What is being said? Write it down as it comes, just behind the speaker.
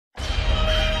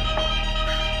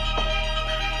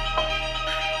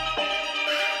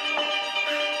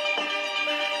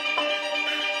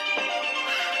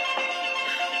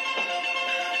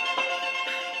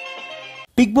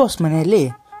Big boss ಮನೆಯಲ್ಲಿ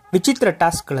ವಿಚಿತ್ರ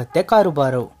ಟಾಸ್ಕ್ಗಳತ್ತೆ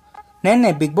ಕಾರುಬಾರು. ನಿನ್ನೆ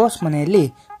ಬಿಗ್ ಬಾಸ್ ಮನೆಯಲ್ಲಿ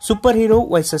super hero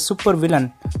versus super villain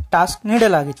task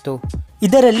ನೀಡಲಾಗಿತ್ತು.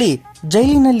 ಇದರಲ್ಲಿ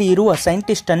ಜೈಲಿನಲ್ಲಿ ಇರುವ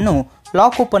ಸೈಂಟಿಸ್ಟ್ ಅನ್ನು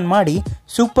ಲಾಕ್ ಓಪನ್ ಮಾಡಿ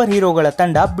ಸೂಪರ್ ಹೀರೋಗಳ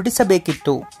ತಂಡ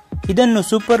ಬಿಡಿಸಬೇಕಿತ್ತು. ಇದನ್ನು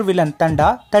ಸೂಪರ್ ವಿಲನ್ ತಂಡ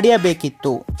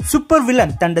ತಡೆಯಬೇಕಿತ್ತು. ಸೂಪರ್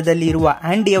ವಿಲನ್ ತಂಡದಲ್ಲಿ ಇರುವ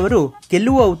ಆಂಡಿ ಅವರು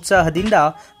ಗೆಲ್ಲುವ ಉತ್ಸಾಹದಿಂದ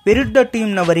ವಿರುದ್ಧ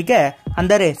ಟೀಮ್ನವರಿಗೆ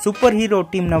ಅಂದರೆ ಸೂಪರ್ ಹೀರೋ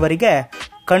ಟೀಮ್ನವರಿಗೆ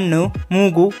ಕಣ್ಣು,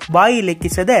 ಮೂಗು, ಬಾಯಿ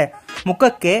ಲೆಕ್ಕಿಸದೆ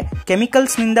ಮುಖಕ್ಕೆ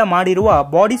ಕೆಮಿಕಲ್ಸ್ ನಿಂದ ಮಾಡಿರುವ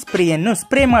ಬಾಡಿ ಸ್ಪ್ರೇಯನ್ನು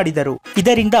ಸ್ಪ್ರೇ ಮಾಡಿದರು.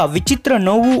 ಇದರಿಂದ ವಿಚಿತ್ರ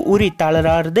ನೋವು ಉರಿ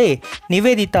ತಾಳಲಾರದೆ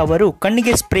ನಿವೇದಿತಾ ಅವರು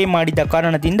ಕಣ್ಣಿಗೆ ಸ್ಪ್ರೇ ಮಾಡಿದ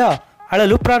ಕಾರಣದಿಂದ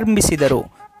ಅಳಲು ಪ್ರಾರಂಭಿಸಿದರು.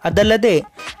 ಅದಲ್ಲದೆ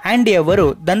ಆಂಡಿ ಅವರು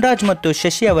ಧನರಾಜ್ ಮತ್ತು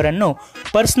ಶಶಿ ಅವರನ್ನು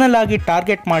ಪರ್ಸನಲ್ ಆಗಿ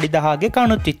ಟಾರ್ಗೆಟ್ ಮಾಡಿದ ಹಾಗೆ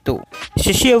ಕಾಣುತ್ತಿತ್ತು.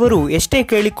 ಶಶಿ ಅವರು ಎಷ್ಟೇ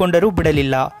ಕೇಳಿಕೊಂಡರೂ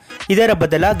ಬಿಡಲಿಲ್ಲ. ಇದರ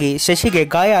ಬದಲಾಗಿ ಶಶಿಗೆ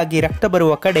ಗಾಯ ಆಗಿ ರಕ್ತ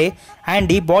ಬರುವ ಕಡೆ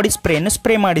ಆಂಡಿ ಬಾಡಿ ಸ್ಪ್ರೇಯನ್ನು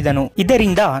ಸ್ಪ್ರೇ ಮಾಡಿದನು.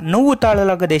 ಇದರಿಂದ ನೋವು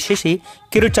ತಾಳಲಾಗದೆ ಶಶಿ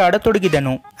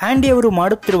ಕಿರುಚಾಡತೊಡಗಿದನು. ಆಂಡಿ ಅವರು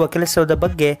ಮಾಡುತ್ತಿರುವ ಕೆಲಸದ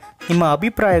ಬಗ್ಗೆ ನಿಮ್ಮ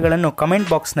ಅಭಿಪ್ರಾಯಗಳನ್ನು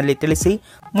ಕಮೆಂಟ್ ಬಾಕ್ಸ್ನಲ್ಲಿ ತಿಳಿಸಿ.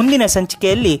 ಮುಂದಿನ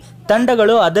ಸಂಚಿಕೆಯಲ್ಲಿ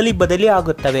ತಂಡಗಳು ಅದಲಿ ಬದಲಿ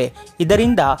ಆಗುತ್ತವೆ.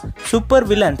 ಇದರಿಂದ ಸೂಪರ್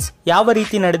ವಿಲನ್ಸ್ ಯಾವ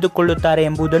ರೀತಿ ನಡೆದುಕೊಳ್ಳುತ್ತಾರೆ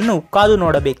ಎಂಬುದನ್ನು ಕಾದು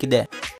ನೋಡಬೇಕಿದೆ.